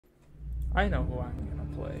I know who I'm gonna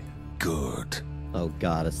play. Good. Oh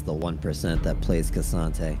god, it's the 1% that plays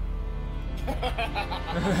Cassante.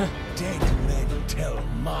 Dead men tell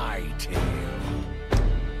my tale.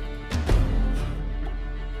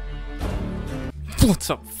 What's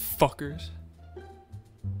up, fuckers?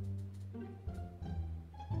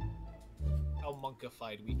 How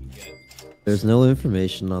monkified we can get. There's no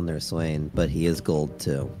information on their Swain, but he is gold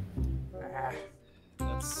too. Ah,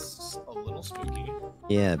 That's a little spooky.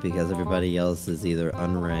 Yeah, because everybody else is either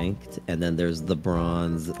unranked, and then there's the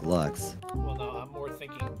bronze Lux. Well, no, I'm more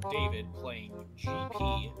thinking David playing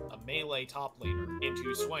GP, a melee top laner,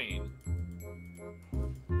 into Swain.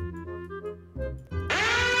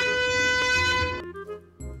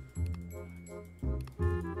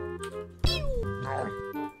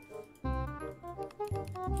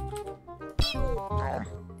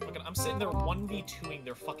 Fucking, I'm sitting there 1v2ing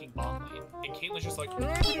their fucking bot lane, and Caitlyn's just like,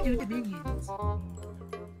 do the minions.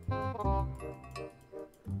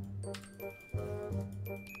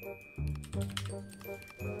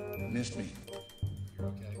 Missed me. You're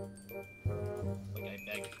okay. Like, I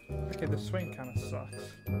beg. okay, the swing kind of sucks.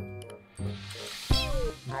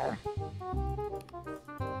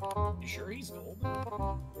 You sure he's gold?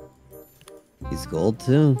 He's gold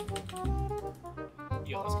too.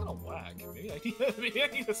 Yo, that's kind of whack. Maybe I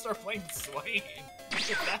need to start playing Swain.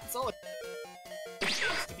 If that's all it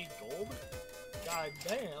takes to be gold? God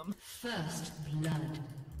damn. First blood.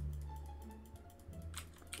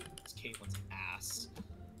 It's Caitlyn's ass.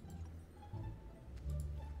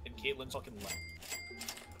 And Caitlyn's fucking left.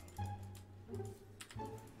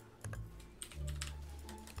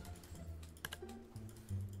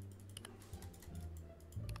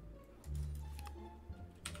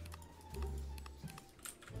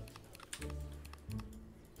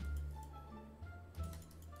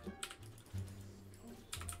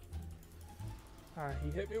 He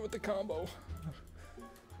hit me with the combo.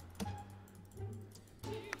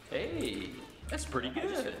 Hey, that's pretty I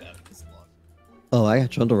just good. hit that with this luck. Oh, I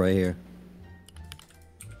got Trundle right here.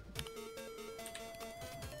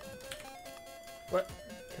 What?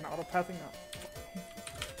 Can autopathing not?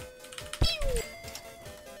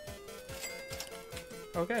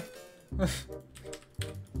 Okay.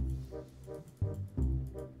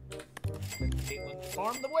 Caitlyn,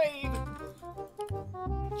 farm the wave!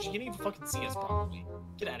 She can't even fucking see us properly.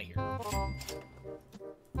 Get out of here.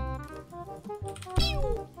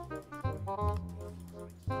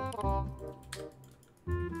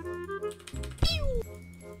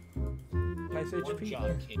 Nice One HP.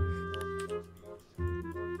 job, Caitlyn.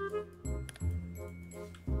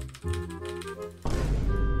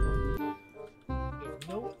 There's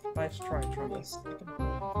no Nice try, Trump.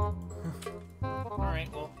 Alright,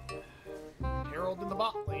 well. Herald in the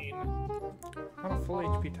bot lane. On a full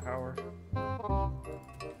HP tower.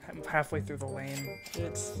 I'm halfway through the lane.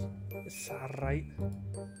 It's alright.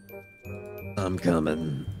 I'm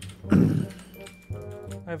coming.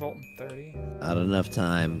 I vault in 30. Not enough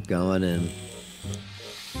time. Going in.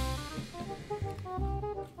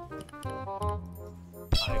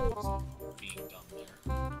 I was being dumb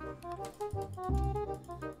there.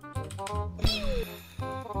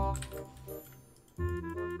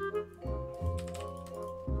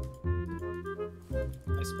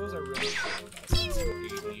 I suppose I really should invest in some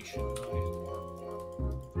AD, shouldn't I?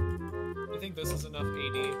 You think this is enough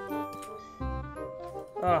AD?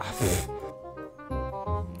 Ah.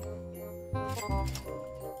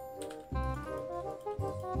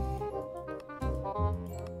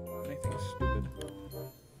 Anything stupid?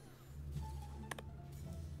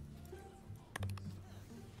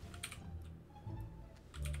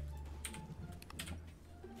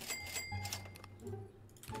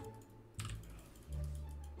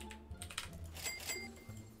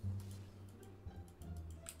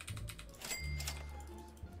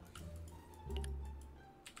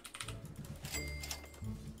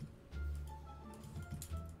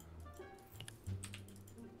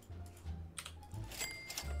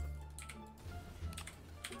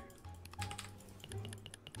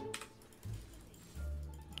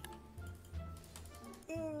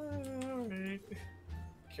 Alright.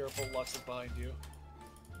 Careful, Lux is behind you.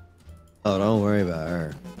 Oh, don't worry about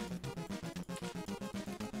her.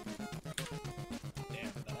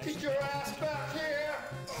 Damn, that actually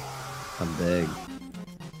I'm big.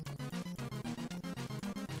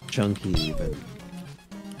 Chunky even.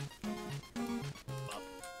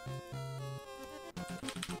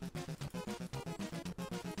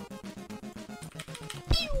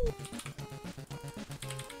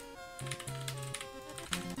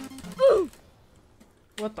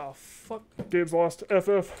 What the fuck? Gabe's lost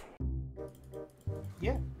FF.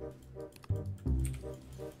 Yeah.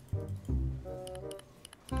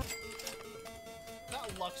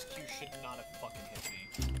 Lux Q should not have fucking hit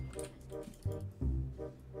me.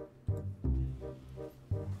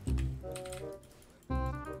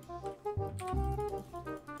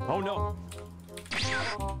 Oh no.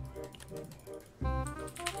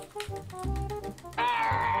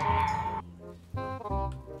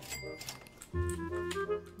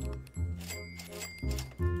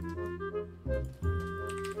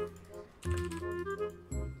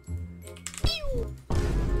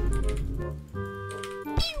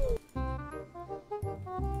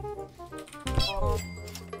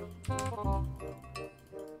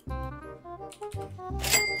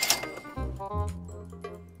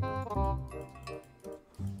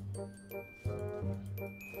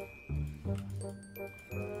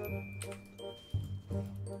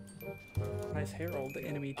 Nice Herald, the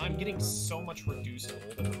enemy team. I'm getting so much reduced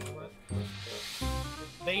gold at the moment.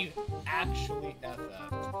 They actually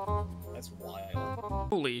FF. That's wild.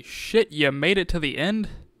 Holy shit, you made it to the end?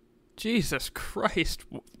 Jesus Christ.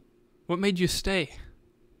 What made you stay?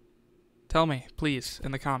 Tell me, please,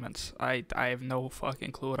 in the comments. I have no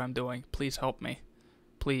fucking clue what I'm doing. Please help me.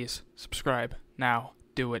 Please, subscribe. Now.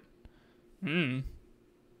 Do it. I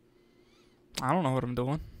don't know what I'm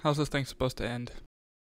doing. How's this thing supposed to end?